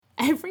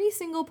Every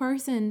single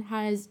person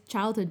has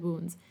childhood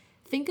wounds.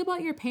 Think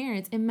about your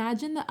parents.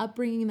 Imagine the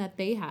upbringing that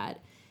they had.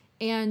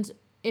 And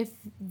if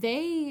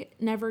they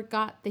never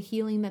got the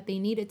healing that they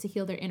needed to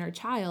heal their inner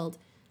child,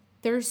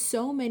 there's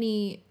so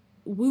many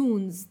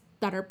wounds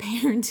that are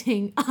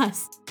parenting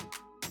us.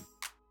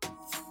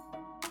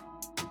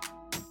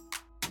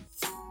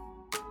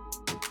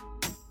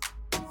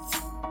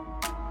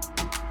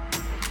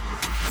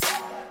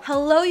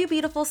 Hello, you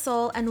beautiful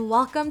soul, and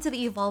welcome to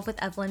the Evolve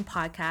with Evelyn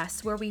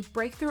podcast, where we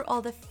break through all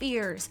the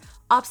fears,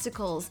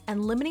 obstacles,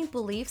 and limiting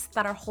beliefs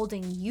that are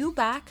holding you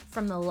back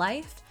from the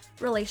life,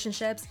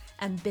 relationships,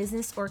 and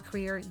business or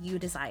career you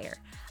desire.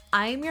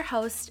 I am your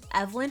host,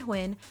 Evelyn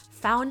Huynh,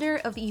 founder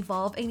of the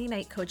Evolve and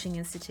Unite Coaching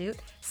Institute,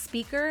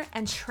 speaker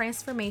and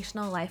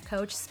transformational life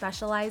coach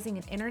specializing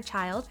in inner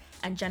child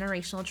and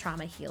generational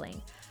trauma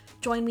healing.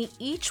 Join me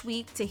each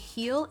week to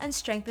heal and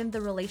strengthen the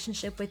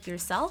relationship with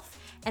yourself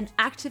and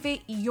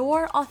activate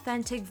your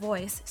authentic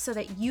voice so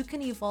that you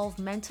can evolve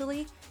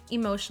mentally,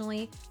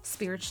 emotionally,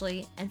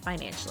 spiritually, and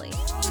financially.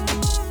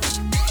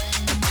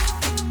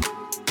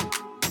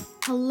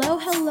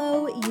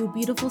 Hello, you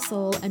beautiful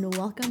soul, and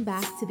welcome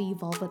back to the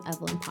Evolve with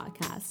Evelyn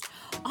podcast.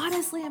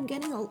 Honestly, I'm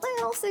getting a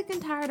little sick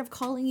and tired of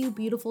calling you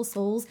beautiful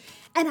souls,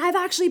 and I've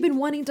actually been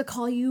wanting to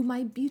call you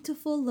my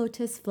beautiful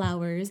lotus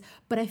flowers,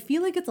 but I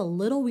feel like it's a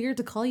little weird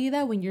to call you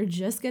that when you're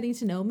just getting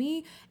to know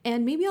me,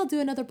 and maybe I'll do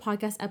another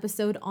podcast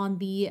episode on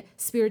the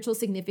spiritual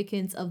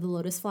significance of the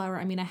lotus flower.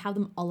 I mean, I have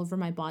them all over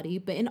my body,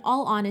 but in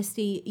all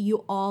honesty,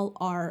 you all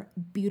are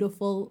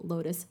beautiful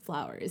lotus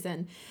flowers,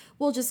 and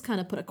we'll just kind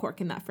of put a cork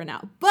in that for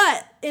now. But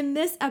in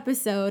this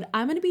episode,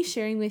 I'm going to be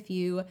sharing with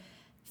you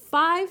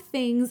 5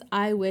 things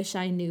I wish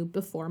I knew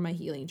before my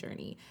healing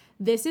journey.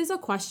 This is a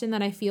question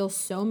that I feel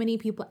so many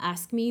people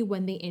ask me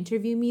when they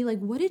interview me. Like,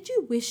 what did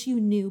you wish you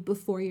knew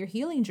before your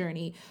healing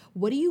journey?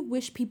 What do you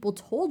wish people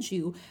told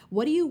you?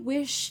 What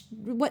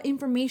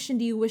information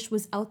do you wish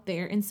was out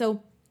there? And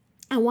so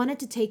I wanted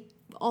to take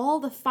all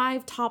the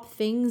 5 top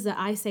things that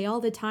I say all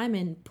the time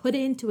and put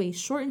it into a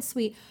short and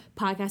sweet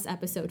podcast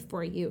episode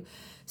for you.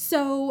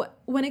 So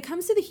when it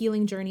comes to the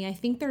healing journey, I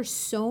think there's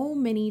so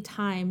many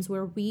times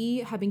where we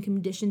have been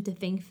conditioned to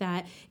think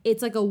that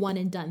it's like a one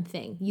and done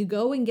thing. You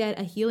go and get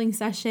a healing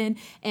session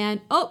and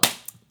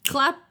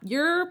clap,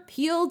 you're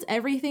healed,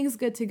 everything's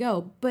good to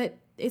go. But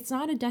it's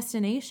not a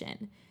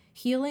destination.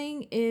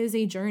 Healing is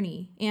a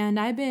journey. And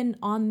I've been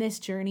on this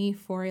journey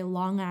for a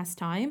long ass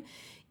time.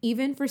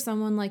 Even for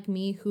someone like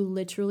me who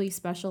literally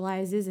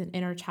specializes in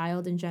inner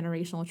child and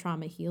generational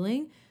trauma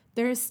healing,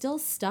 there is still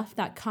stuff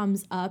that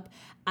comes up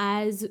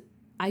as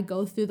I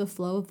go through the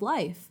flow of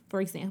life.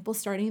 For example,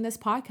 starting this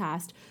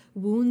podcast,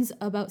 wounds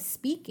about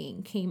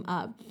speaking came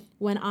up.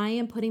 When I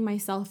am putting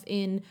myself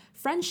in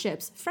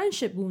friendships,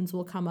 friendship wounds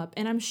will come up.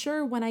 And I'm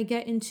sure when I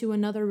get into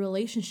another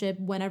relationship,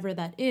 whenever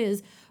that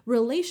is,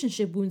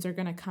 relationship wounds are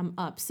going to come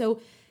up.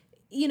 So,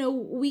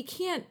 we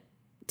can't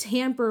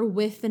tamper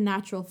with the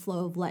natural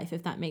flow of life,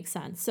 if that makes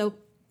sense. So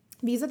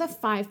these are the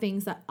 5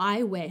 things that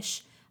I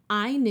wish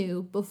I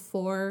knew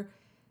before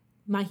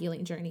my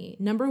healing journey.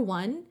 Number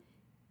 1,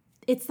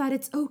 it's that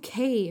it's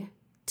okay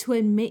to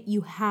admit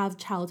you have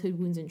childhood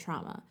wounds and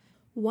trauma.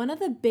 One of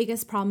the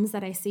biggest problems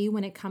that I see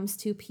when it comes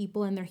to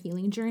people and their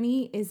healing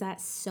journey is that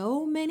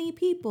so many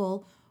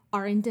people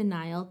are in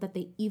denial that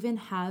they even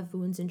have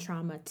wounds and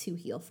trauma to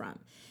heal from.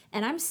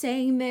 And I'm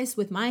saying this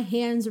with my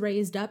hands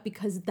raised up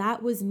because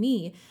that was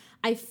me.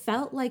 I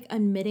felt like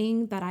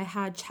admitting that I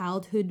had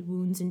childhood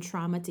wounds and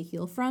trauma to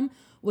heal from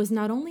was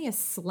not only a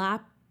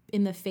slap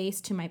in the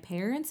face to my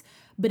parents,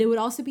 but it would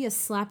also be a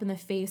slap in the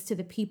face to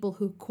the people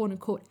who quote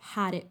unquote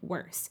had it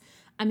worse.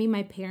 I mean,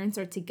 my parents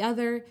are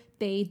together.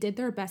 They did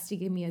their best to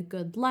give me a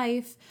good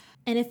life.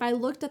 And if I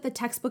looked at the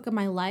textbook of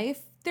my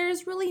life,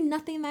 there's really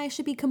nothing that I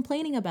should be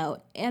complaining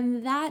about.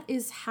 And that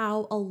is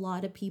how a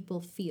lot of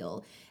people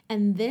feel.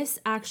 And this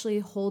actually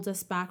holds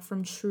us back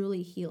from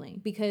truly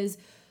healing because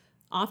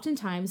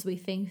oftentimes we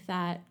think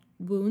that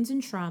wounds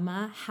and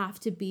trauma have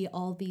to be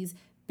all these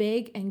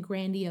big and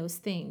grandiose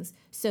things.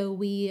 So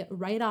we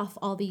write off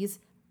all these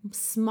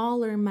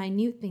smaller,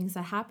 minute things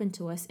that happen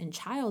to us in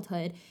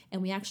childhood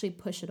and we actually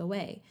push it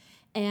away.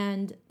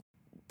 And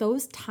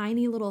those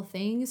tiny little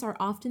things are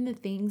often the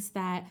things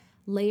that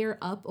layer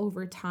up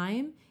over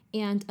time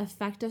and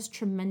affect us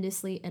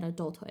tremendously in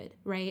adulthood,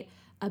 right?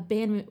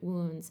 Abandonment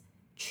wounds,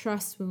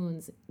 trust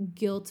wounds,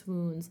 guilt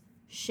wounds,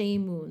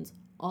 shame wounds,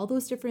 all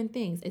those different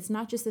things. It's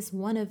not just this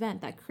one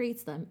event that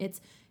creates them.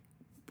 It's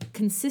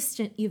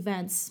consistent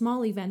events,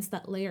 small events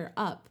that layer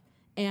up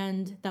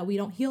and that we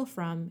don't heal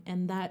from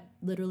and that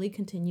literally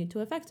continue to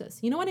affect us.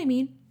 You know what I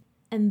mean?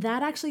 And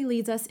that actually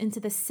leads us into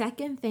the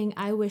second thing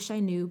I wish I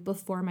knew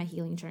before my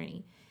healing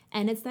journey.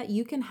 And it's that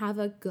you can have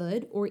a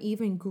good or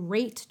even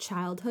great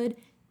childhood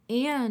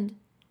and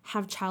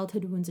have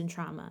childhood wounds and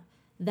trauma.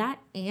 That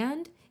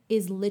and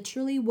is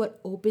literally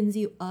what opens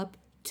you up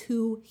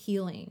to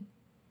healing.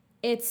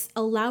 It's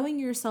allowing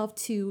yourself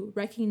to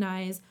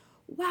recognize,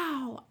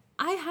 wow,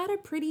 I had a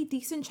pretty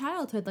decent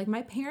childhood. Like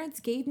my parents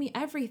gave me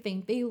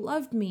everything. They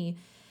loved me.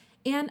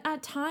 And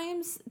at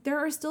times, there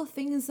are still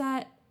things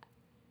that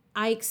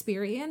I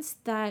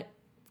experienced that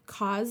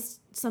caused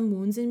some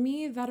wounds in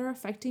me that are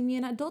affecting me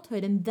in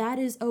adulthood, and that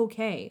is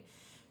okay.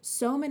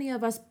 So many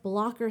of us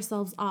block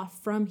ourselves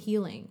off from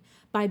healing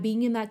by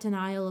being in that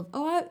denial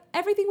of,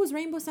 everything was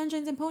rainbow,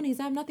 sunshines, and ponies.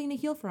 I have nothing to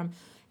heal from.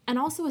 And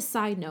also, a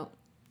side note,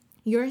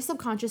 your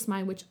subconscious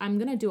mind, which I'm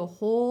going to do a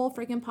whole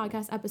freaking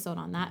podcast episode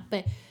on that,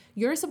 but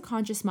your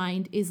subconscious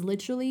mind is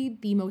literally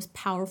the most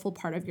powerful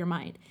part of your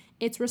mind.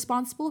 It's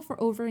responsible for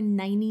over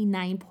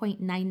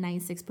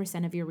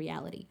 99.996% of your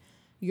reality.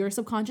 Your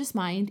subconscious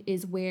mind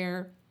is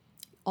where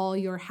all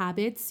your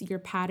habits, your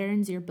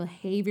patterns, your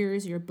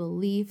behaviors, your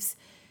beliefs,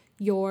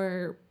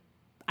 your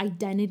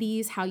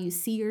identities, how you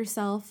see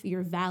yourself,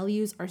 your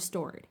values are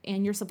stored.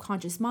 And your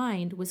subconscious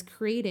mind was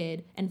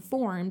created and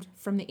formed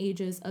from the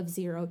ages of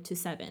 0 to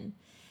 7.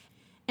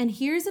 And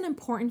here's an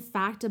important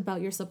fact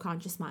about your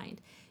subconscious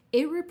mind.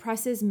 It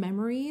represses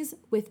memories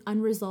with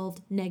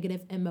unresolved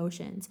negative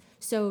emotions.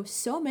 So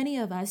many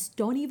of us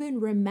don't even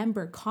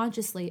remember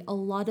consciously a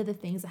lot of the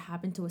things that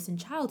happened to us in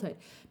childhood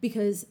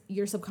because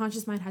your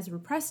subconscious mind has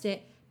repressed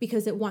it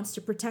because it wants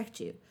to protect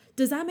you.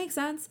 Does that make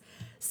sense?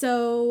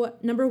 So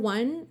number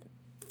one,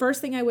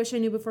 first thing I wish I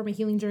knew before my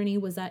healing journey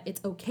was that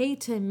it's okay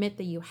to admit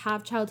that you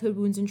have childhood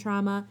wounds and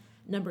trauma.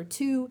 Number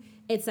two,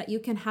 it's that you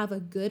can have a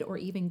good or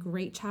even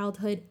great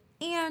childhood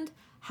and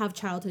have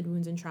childhood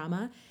wounds and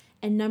trauma.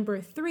 And number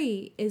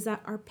three is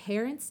that our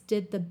parents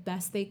did the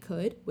best they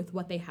could with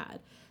what they had,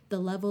 the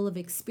level of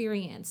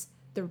experience,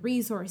 the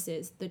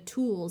resources, the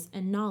tools,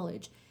 and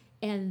knowledge.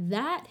 And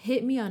that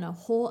hit me on a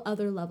whole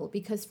other level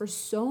because for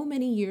so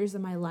many years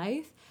of my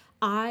life,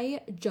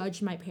 I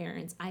judged my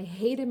parents. I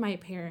hated my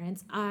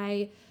parents.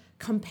 I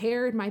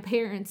compared my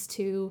parents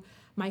to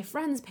my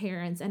friends'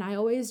 parents. And I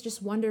always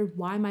just wondered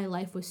why my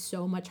life was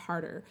so much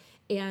harder.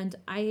 And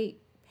I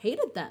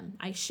hated them.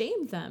 I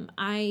shamed them.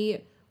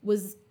 I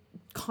was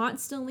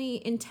constantly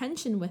in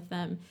tension with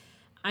them.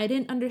 I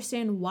didn't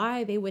understand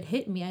why they would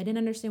hit me. I didn't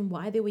understand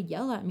why they would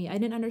yell at me. I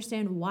didn't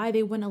understand why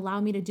they wouldn't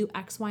allow me to do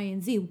X, Y,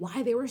 and Z,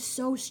 why they were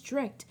so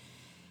strict.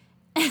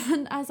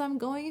 And as I'm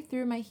going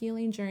through my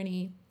healing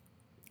journey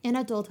in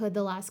adulthood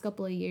the last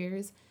couple of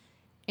years,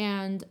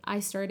 and I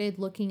started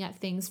looking at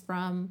things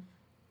from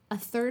a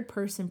third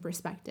person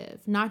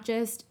perspective, not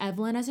just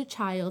Evelyn as a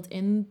child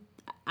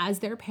as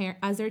their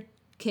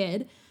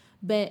kid,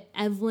 but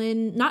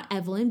not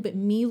Evelyn, but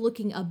me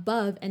looking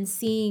above and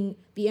seeing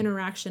the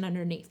interaction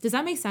underneath. Does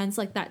that make sense?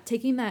 Like that,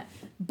 taking that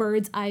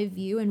bird's eye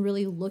view and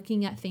really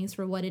looking at things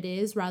for what it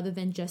is rather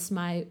than just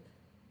my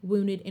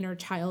wounded inner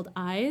child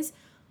eyes.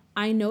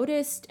 I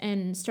noticed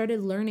and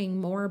started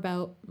learning more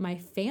about my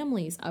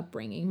family's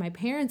upbringing, my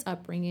parents'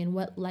 upbringing,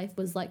 what life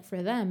was like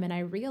for them. And I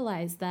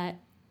realized that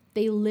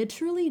they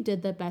literally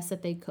did the best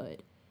that they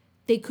could.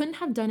 They couldn't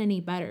have done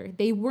any better.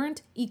 They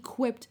weren't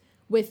equipped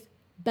with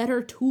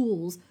better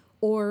tools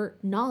or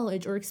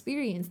knowledge or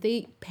experience.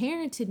 They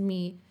parented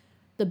me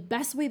the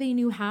best way they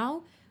knew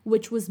how,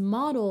 which was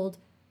modeled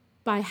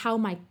by how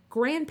my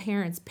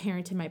grandparents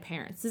parented my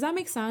parents. Does that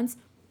make sense?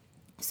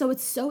 So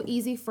it's so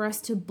easy for us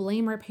to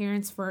blame our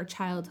parents for our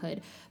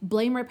childhood,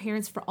 blame our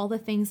parents for all the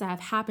things that have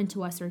happened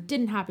to us or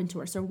didn't happen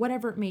to us or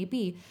whatever it may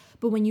be.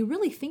 But when you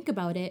really think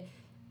about it,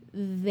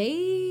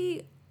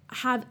 they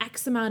have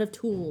X amount of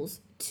tools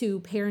to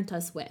parent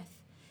us with.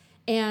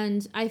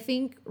 And I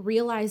think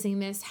realizing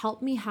this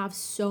helped me have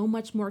so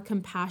much more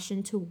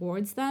compassion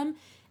towards them,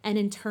 and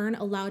in turn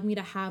allowed me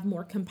to have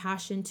more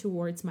compassion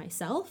towards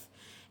myself.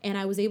 And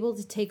I was able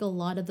to take a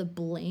lot of the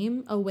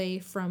blame away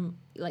from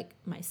like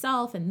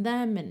myself and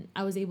them, and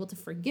I was able to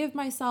forgive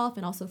myself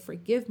and also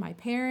forgive my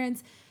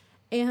parents.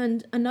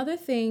 And another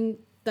thing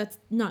that's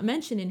not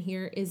mentioned in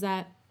here is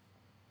that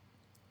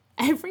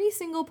every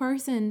single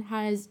person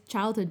has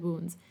childhood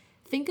wounds.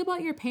 Think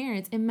about your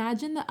parents.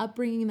 Imagine the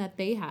upbringing that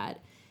they had.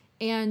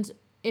 And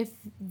if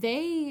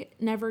they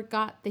never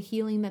got the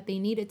healing that they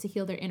needed to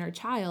heal their inner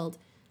child,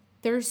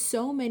 there's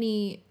so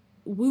many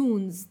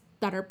wounds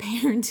that are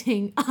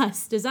parenting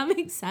us. Does that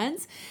make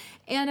sense?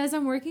 And as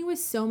I'm working with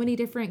so many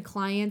different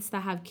clients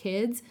that have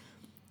kids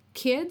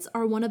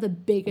are one of the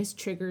biggest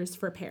triggers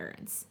for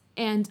parents.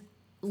 And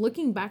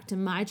looking back to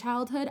my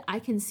childhood, I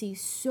can see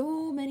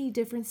so many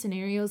different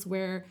scenarios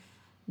where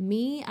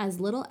me as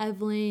little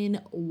Evelyn,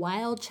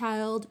 wild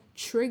child,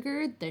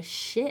 triggered the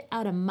shit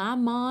out of my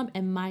mom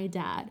and my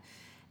dad.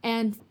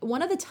 And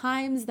one of the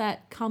times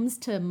that comes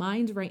to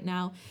mind right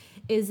now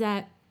is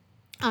that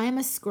I am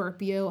a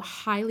Scorpio,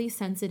 highly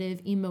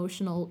sensitive,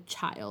 emotional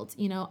child.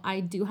 You know,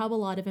 I do have a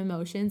lot of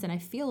emotions and I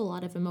feel a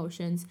lot of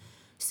emotions.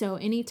 So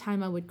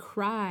anytime I would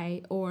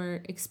cry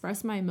or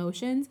express my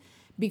emotions,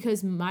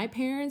 because my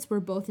parents were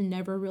both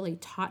never really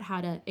taught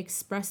how to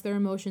express their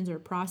emotions or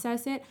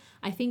process it,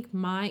 I think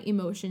my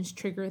emotions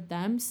triggered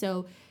them.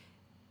 So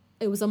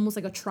it was almost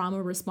like a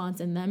trauma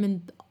response in them,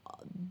 and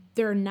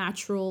their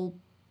natural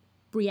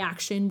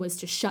reaction was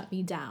to shut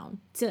me down,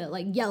 to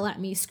like yell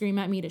at me, scream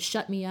at me, to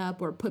shut me up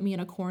or put me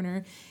in a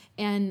corner.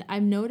 And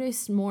I've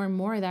noticed more and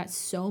more that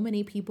so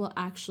many people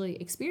actually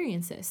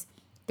experience this.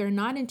 they're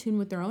not in tune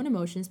with their own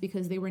emotions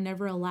because they were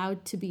never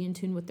allowed to be in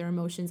tune with their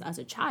emotions as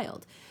a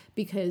child,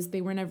 because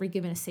they were never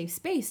given a safe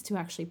space to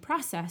actually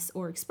process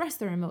or express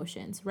their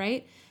emotions,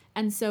 right?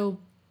 And so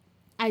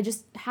I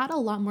just had a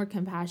lot more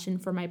compassion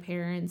for my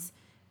parents.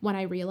 When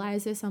I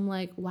realized this, I'm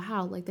like,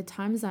 wow, like the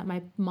times that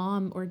my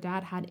mom or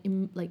dad had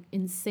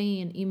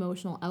insane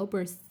emotional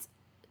outbursts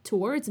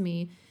towards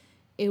me,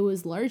 it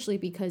was largely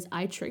because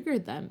I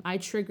triggered them. I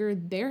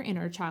triggered their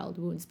inner child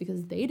wounds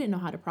because they didn't know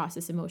how to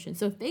process emotions.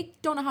 So if they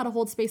don't know how to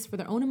hold space for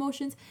their own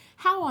emotions,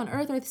 how on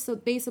earth are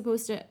they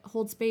supposed to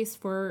hold space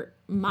for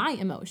my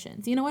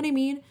emotions? You know what I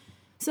mean?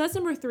 So that's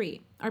number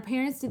 3. Our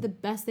parents did the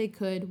best they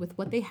could with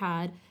what they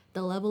had,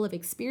 the level of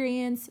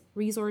experience,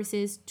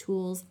 resources,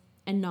 tools,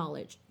 and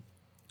knowledge.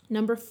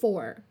 Number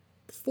 4,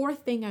 the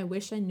fourth thing I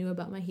wish I knew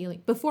about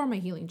before my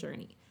healing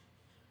journey.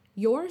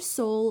 Your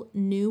soul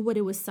knew what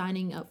it was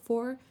signing up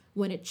for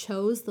when it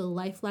chose the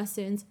life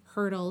lessons,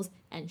 hurdles,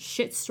 and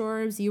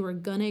shitstorms you were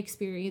gonna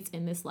experience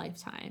in this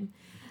lifetime.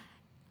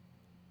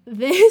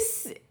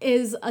 This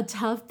is a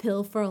tough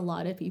pill for a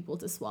lot of people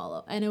to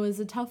swallow. And it was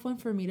a tough one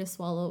for me to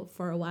swallow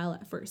for a while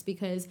at first,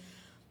 because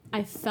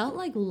I felt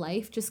like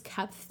life just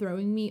kept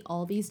throwing me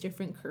all these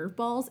different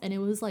curveballs, and it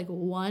was like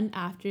one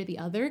after the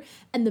other.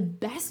 And the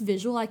best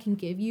visual I can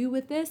give you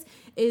with this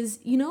is,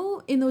 you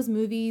know, in those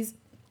movies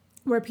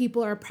where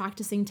people are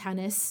practicing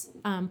tennis,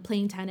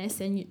 playing tennis,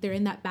 and they're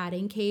in that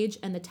batting cage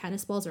and the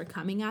tennis balls are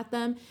coming at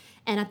them.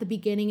 And at the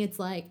beginning, it's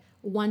like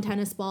one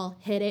tennis ball,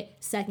 hit it,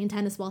 second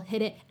tennis ball,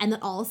 hit it. And then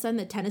all of a sudden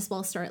the tennis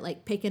balls start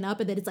like picking up,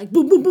 and then it's like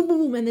boom, boom, boom, boom,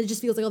 boom. And it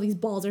just feels like all these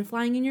balls are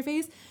flying in your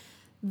face.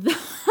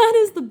 That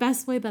is the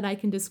best way that I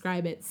can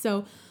describe it.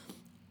 So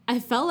I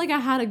felt like I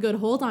had a good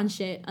hold on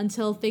shit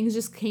until things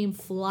just came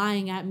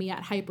flying at me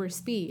at hyper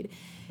speed.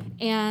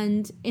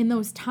 And in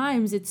those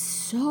times, it's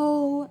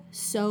so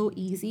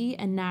easy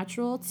and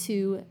natural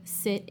to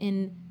sit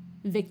in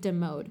victim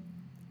mode,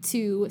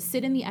 to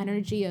sit in the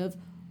energy of,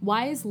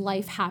 why is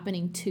life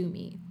happening to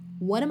me?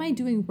 What am I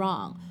doing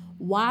wrong?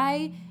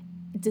 Why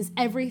does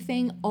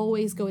everything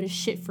always go to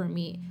shit for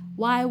me?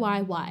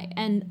 Why?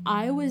 And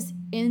I was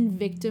in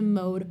victim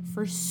mode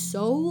for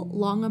so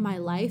long of my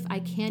life. I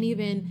can't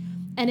even,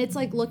 and it's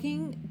like,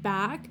 looking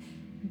back,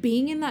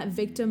 being in that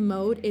victim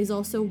mode is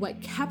also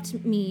what kept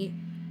me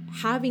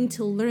having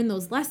to learn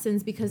those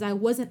lessons, because I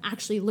wasn't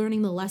actually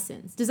learning the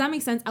lessons. Does that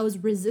make sense? I was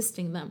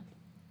resisting them.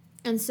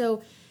 And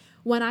so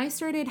when I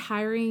started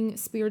hiring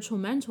spiritual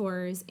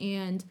mentors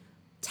and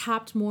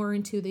tapped more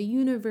into the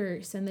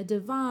universe and the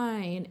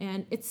divine,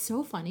 and it's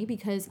so funny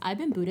because I've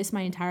been Buddhist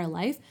my entire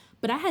life,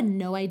 but I had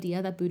no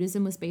idea that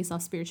Buddhism was based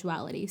off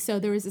spirituality. So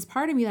there was this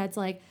part of me that's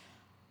like,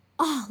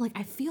 oh, like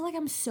I feel like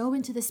I'm so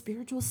into the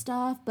spiritual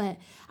stuff, but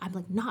I'm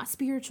like not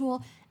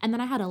spiritual. And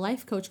then I had a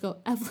life coach go,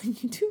 Evelyn,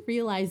 you do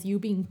realize you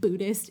being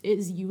Buddhist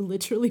is you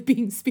literally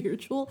being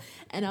spiritual?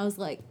 And I was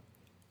like,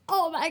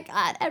 oh my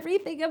God,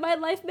 everything in my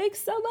life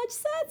makes so much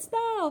sense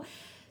now.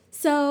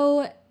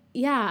 So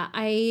yeah,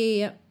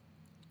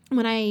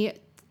 when I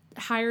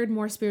hired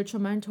more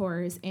spiritual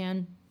mentors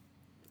and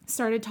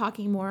started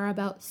talking more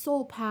about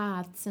soul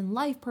paths and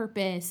life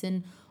purpose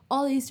and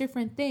all these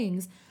different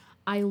things,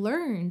 I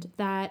learned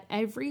that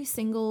every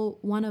single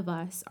one of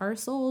us, our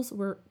souls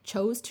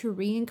chose to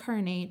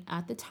reincarnate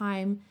at the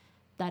time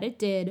that it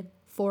did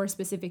for a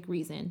specific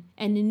reason,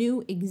 and it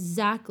knew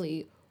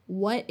exactly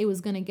what it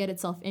was going to get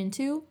itself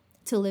into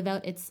to live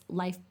out its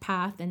life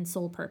path and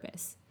soul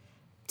purpose.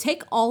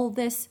 Take all of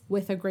this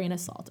with a grain of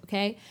salt,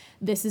 okay?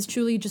 This is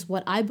truly just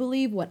what I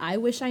believe, what I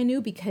wish I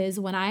knew, because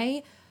when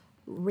I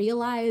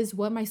realized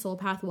what my soul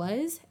path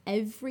was,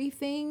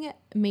 everything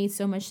made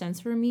so much sense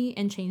for me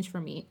and changed for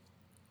me.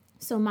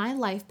 So my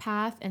life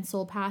path and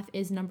soul path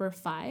is number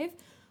 5,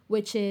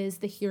 which is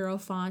the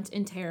Hierophant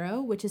in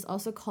Tarot, which is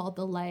also called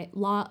the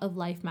Law of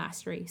Life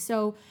Mastery.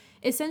 So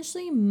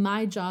essentially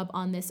my job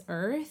on this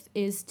earth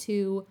is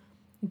to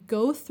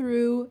go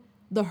through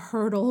the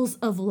hurdles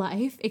of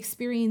life,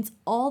 experience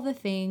all the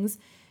things,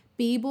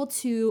 be able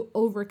to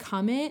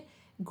overcome it,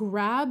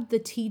 grab the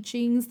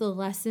teachings, the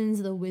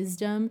lessons, the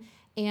wisdom,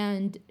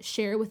 and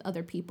share it with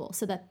other people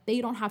so that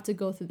they don't have to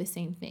go through the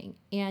same thing.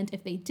 And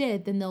if they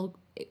did, then they'll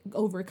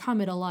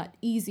overcome it a lot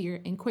easier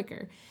and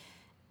quicker.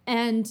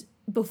 And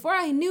before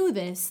I knew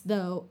this,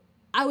 though,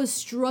 I was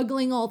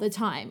struggling all the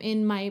time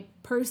in my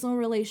personal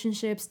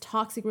relationships,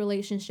 toxic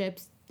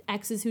relationships,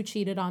 exes who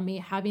cheated on me,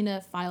 having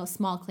to file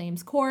small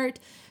claims court,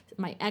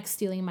 my ex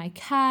stealing my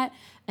cat,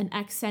 an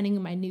ex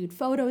sending my nude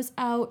photos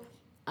out,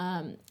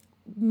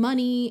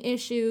 money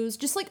issues,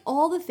 just like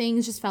all the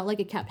things just felt like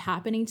it kept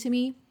happening to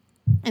me.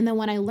 And then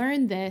when I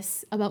learned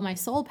this about my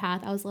soul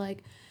path, I was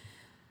like,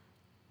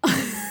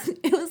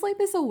 it was like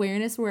this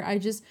awareness where I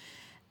just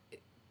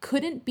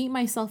couldn't beat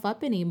myself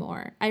up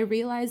anymore. I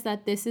realized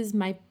that this is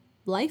my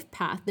life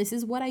path. This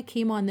is what I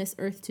came on this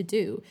earth to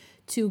do,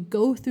 to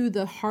go through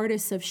the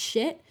hardest of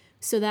shit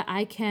so that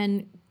I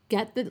can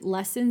get the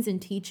lessons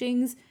and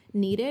teachings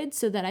needed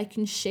so that I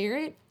can share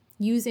it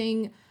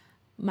using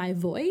my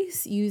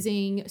voice,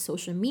 using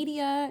social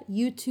media,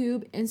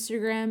 YouTube,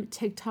 Instagram,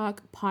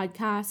 TikTok,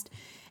 podcast.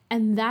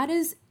 And that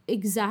is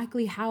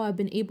exactly how I've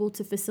been able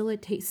to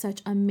facilitate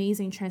such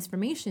amazing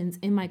transformations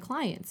in my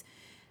clients.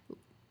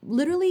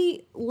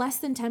 Literally less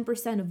than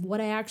 10% of what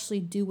I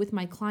actually do with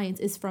my clients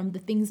is from the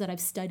things that I've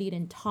studied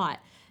and taught.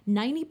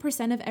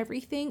 90% of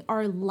everything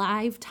are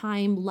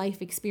lifetime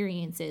life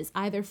experiences,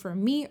 either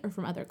from me or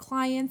from other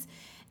clients.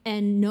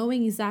 And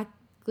knowing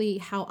exactly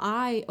how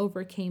I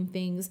overcame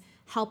things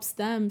helps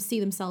them see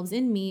themselves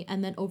in me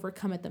and then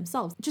overcome it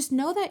themselves. Just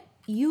know that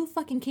you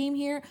fucking came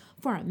here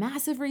for a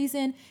massive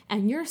reason,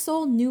 and your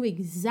soul knew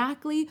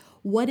exactly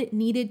what it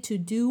needed to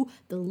do,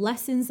 the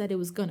lessons that it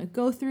was going to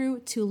go through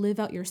to live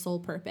out your soul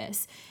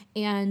purpose.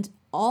 And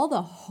all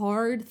the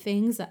hard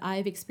things that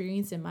I've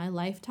experienced in my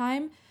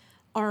lifetime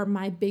are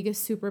my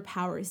biggest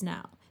superpowers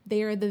now.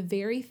 They are the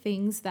very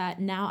things that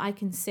now I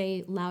can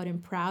say loud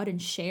and proud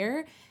and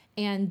share.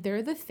 And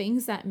they're the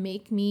things that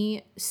make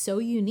me so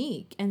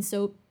unique and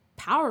so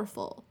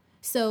powerful.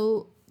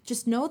 So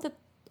just know that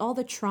all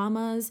the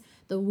traumas,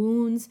 the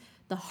wounds,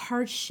 the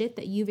hard shit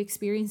that you've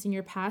experienced in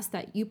your past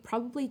that you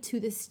probably to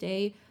this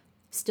day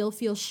still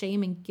feel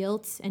shame and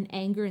guilt and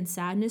anger and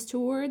sadness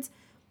towards,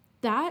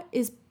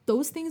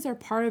 those things are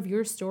part of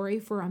your story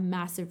for a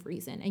massive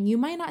reason. And you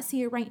might not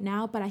see it right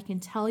now, but I can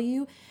tell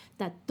you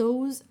that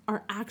those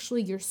are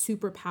actually your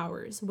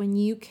superpowers when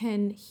you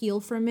can heal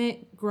from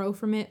it, grow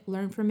from it,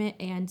 learn from it,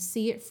 and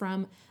see it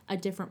from a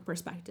different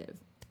perspective.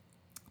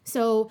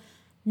 So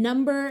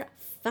number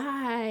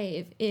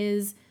 5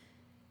 is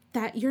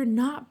that you're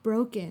not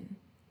broken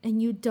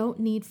and you don't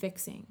need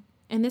fixing.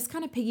 And this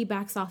kind of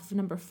piggybacks off of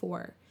number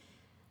 4.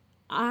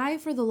 I,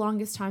 for the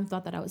longest time,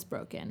 thought that I was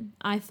broken.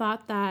 I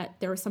thought that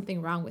there was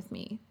something wrong with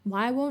me.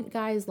 Why won't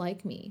guys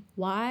like me?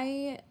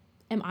 Why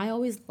am I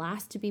always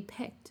last to be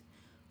picked?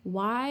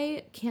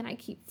 Why can't I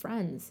keep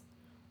friends?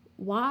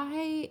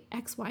 Why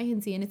X, Y,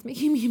 and Z? And it's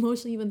making me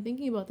emotional even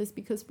thinking about this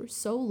because for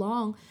so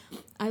long,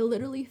 I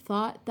literally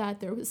thought that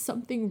there was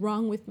something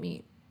wrong with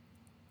me.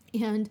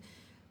 And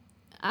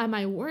at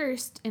my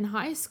worst in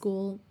high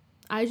school,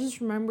 I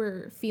just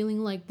remember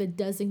feeling like the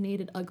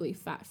designated ugly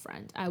fat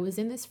friend. I was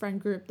in this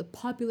friend group, the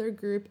popular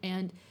group,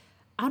 and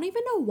I don't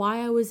even know why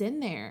I was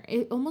in there.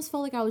 It almost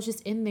felt like I was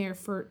just in there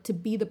to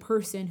be the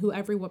person who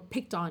everyone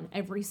picked on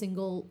every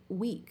single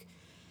week.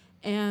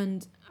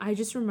 And I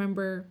just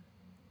remember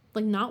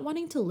like not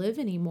wanting to live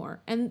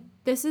anymore. And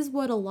this is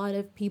what a lot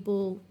of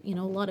people, a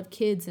lot of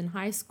kids in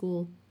high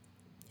school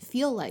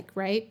feel like,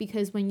 right?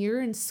 Because when you're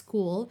in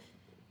school,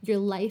 your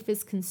life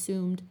is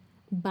consumed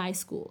by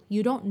school.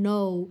 You don't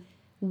know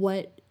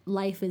what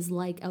life is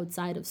like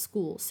outside of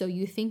school. So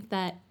you think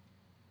that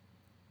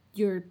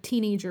your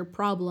teenager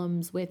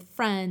problems with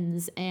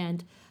friends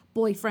and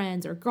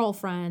boyfriends or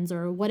girlfriends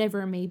or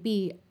whatever it may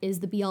be is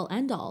the be all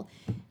end all.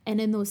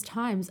 And in those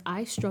times,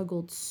 I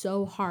struggled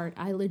so hard.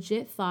 I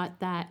legit thought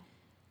that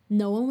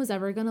no one was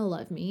ever going to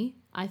love me.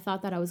 I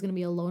thought that I was going to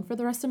be alone for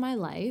the rest of my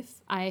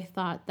life. I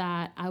thought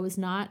that I was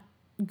not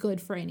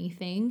good for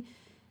anything.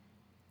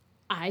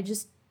 I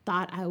just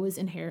thought I was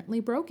inherently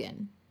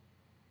broken.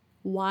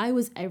 Why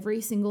was every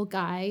single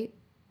guy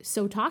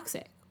so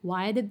toxic?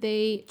 Why did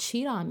they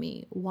cheat on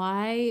me?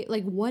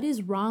 What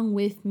is wrong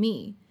with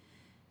me?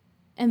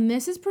 And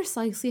this is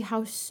precisely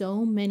how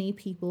so many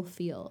people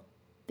feel.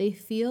 They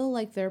feel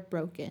like they're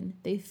broken.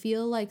 They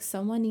feel like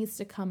someone needs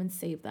to come and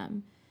save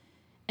them.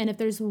 And if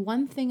there's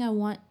one thing I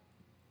want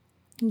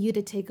you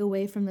to take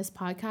away from this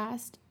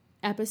podcast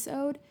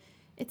episode,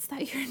 it's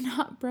that you're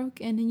not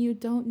broken and you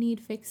don't need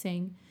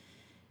fixing.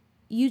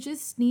 You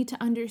just need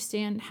to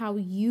understand how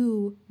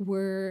you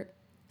were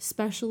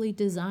specially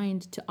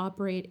designed to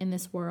operate in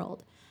this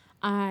world.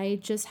 I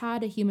just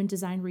had a human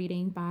design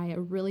reading by a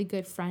really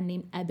good friend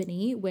named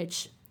Ebony,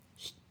 which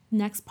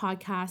next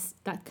podcast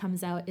that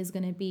comes out is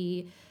going to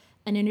be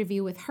an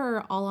interview with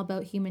her all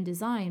about human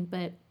design.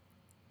 But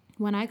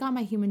when I got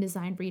my human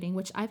design reading,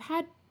 which I've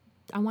had,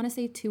 I want to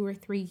say 2 or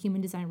 3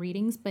 human design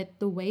readings, but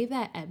the way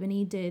that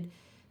Ebony did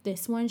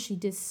this one, she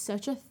did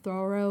such a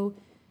thorough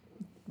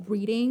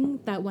reading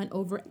that went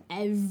over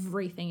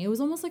everything. It was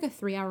almost like a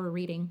 3-hour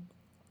reading.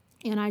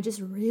 And I just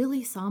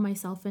really saw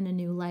myself in a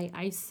new light.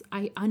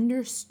 I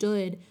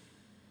understood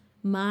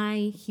my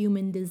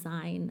human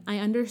design. I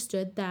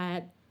understood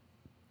that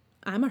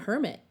I'm a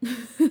hermit.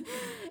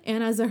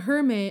 And as a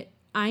hermit,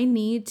 I'm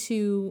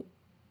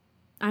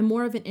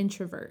more of an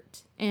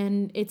introvert.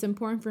 And it's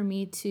important for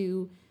me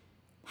to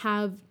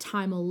have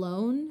time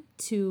alone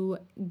to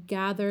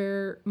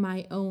gather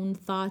my own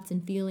thoughts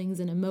and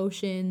feelings and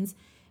emotions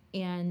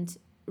and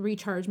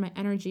recharge my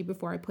energy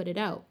before I put it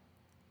out.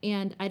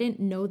 And I didn't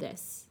know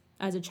this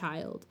as a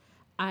child.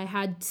 I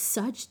had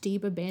such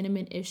deep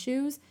abandonment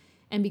issues.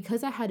 And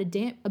because I had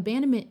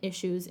abandonment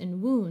issues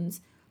and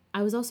wounds,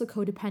 I was also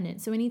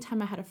codependent. So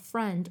anytime I had a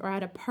friend or I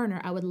had a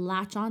partner, I would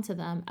latch onto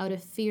them out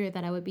of fear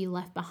that I would be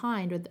left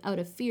behind or out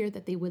of fear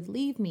that they would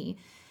leave me.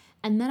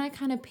 And then I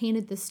kind of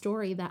painted the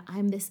story that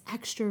I'm this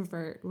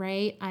extrovert,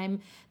 right?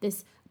 I'm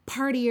this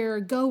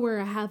partier, goer,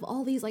 I have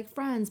all these like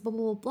friends, blah,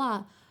 blah, blah,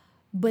 blah.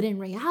 But in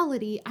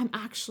reality, I'm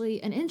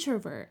actually an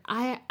introvert.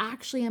 I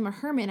actually am a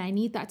hermit. I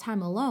need that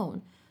time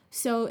alone.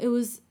 So it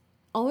was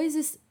always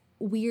this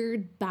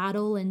weird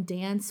battle and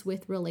dance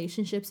with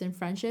relationships and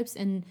friendships,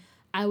 and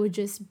I would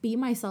just beat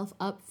myself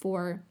up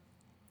for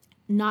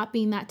not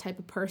being that type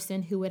of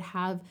person who would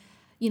have,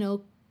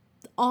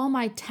 all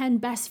my 10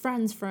 best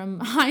friends from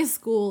high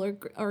school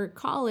or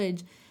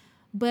college.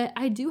 But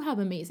I do have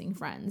amazing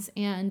friends,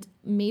 and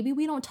maybe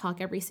we don't talk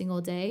every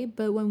single day,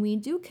 but when we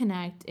do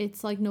connect,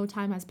 it's like no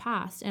time has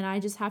passed. And I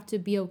just have to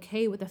be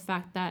okay with the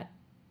fact that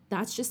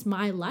that's just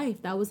my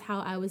life. That was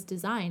how I was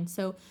designed.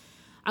 So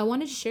I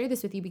wanted to share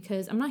this with you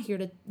because I'm not here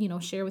to,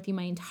 share with you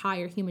my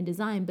entire human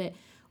design, but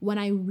when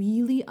I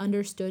really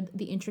understood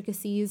the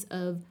intricacies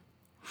of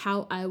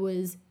how I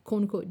was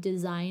quote unquote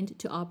designed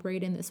to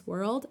operate in this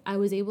world, I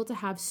was able to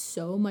have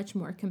so much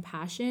more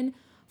compassion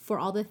for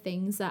all the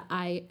things that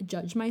I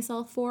judged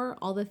myself for,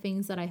 all the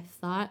things that I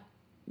thought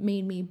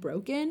made me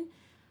broken,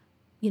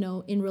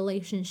 in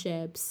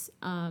relationships,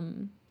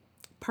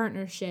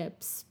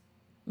 partnerships,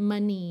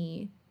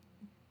 money,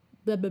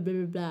 blah, blah, blah,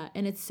 blah, blah.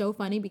 And it's so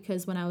funny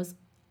because when I was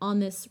on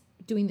this,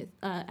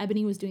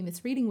 Ebony was doing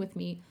this reading with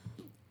me,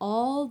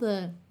 all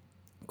the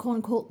quote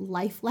unquote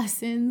life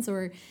lessons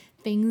or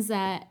things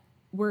that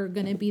were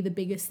going to be the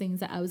biggest things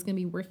that I was going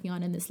to be working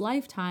on in this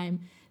lifetime,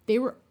 they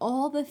were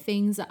all the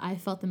things that I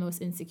felt the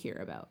most insecure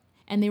about.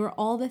 And they were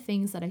all the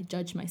things that I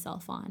judged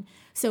myself on.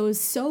 So it was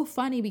so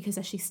funny because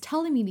as she's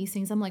telling me these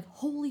things, I'm like,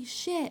 holy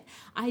shit,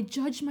 I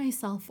judged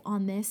myself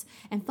on this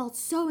and felt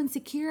so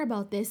insecure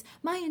about this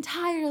my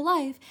entire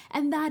life.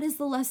 And that is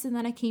the lesson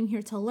that I came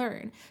here to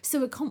learn.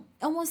 So it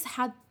almost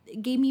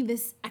gave me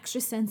this extra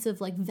sense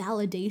of like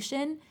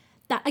validation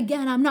that,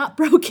 again, I'm not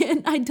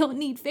broken. I don't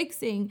need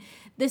fixing.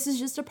 This is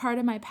just a part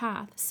of my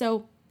path.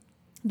 So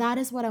that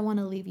is what I want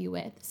to leave you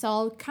with. So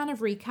I'll kind of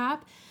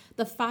recap.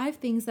 The 5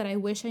 things that I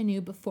wish I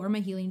knew before my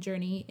healing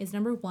journey is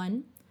number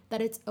 1,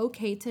 that it's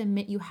okay to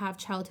admit you have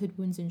childhood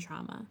wounds and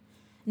trauma.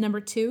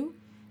 Number 2,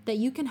 that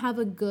you can have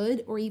a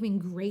good or even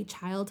great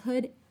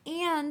childhood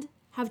and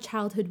have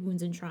childhood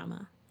wounds and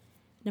trauma.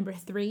 Number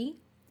 3,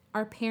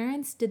 our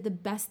parents did the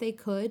best they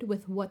could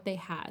with what they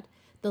had,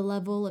 the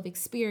level of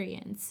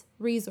experience,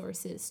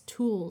 resources,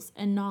 tools,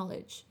 and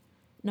knowledge.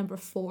 Number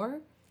 4,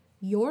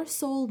 your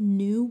soul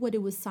knew what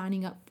it was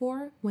signing up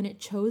for when it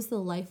chose the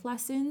life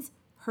lessons,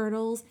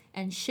 hurdles,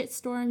 and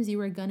shitstorms you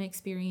were gonna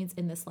experience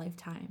in this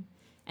lifetime.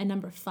 And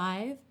number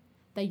 5,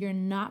 that you're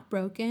not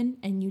broken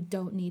and you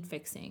don't need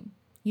fixing.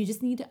 You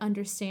just need to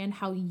understand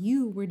how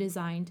you were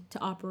designed to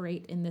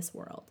operate in this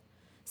world.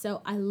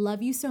 So I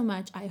love you so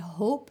much. I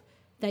hope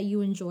that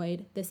you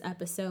enjoyed this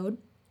episode.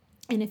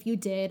 And if you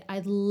did,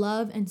 I'd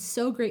love and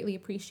so greatly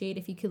appreciate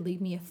if you could leave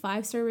me a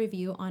 5-star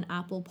review on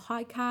Apple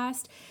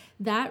Podcast.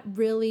 That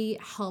really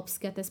helps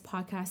get this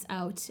podcast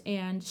out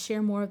and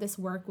share more of this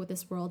work with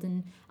this world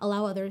and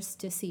allow others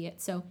to see it.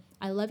 So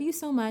I love you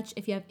so much.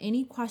 If you have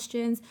any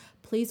questions,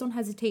 please don't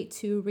hesitate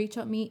to reach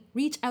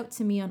out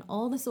to me on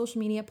all the social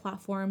media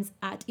platforms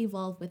at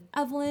Evolve with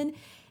Evelyn.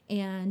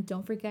 And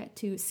don't forget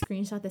to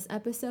screenshot this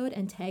episode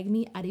and tag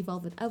me at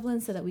Evolve with Evelyn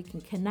so that we can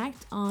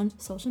connect on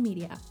social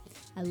media.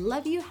 I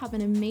love you. Have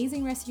an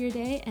amazing rest of your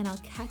day, and I'll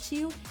catch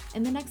you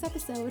in the next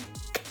episode.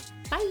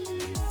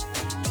 Bye.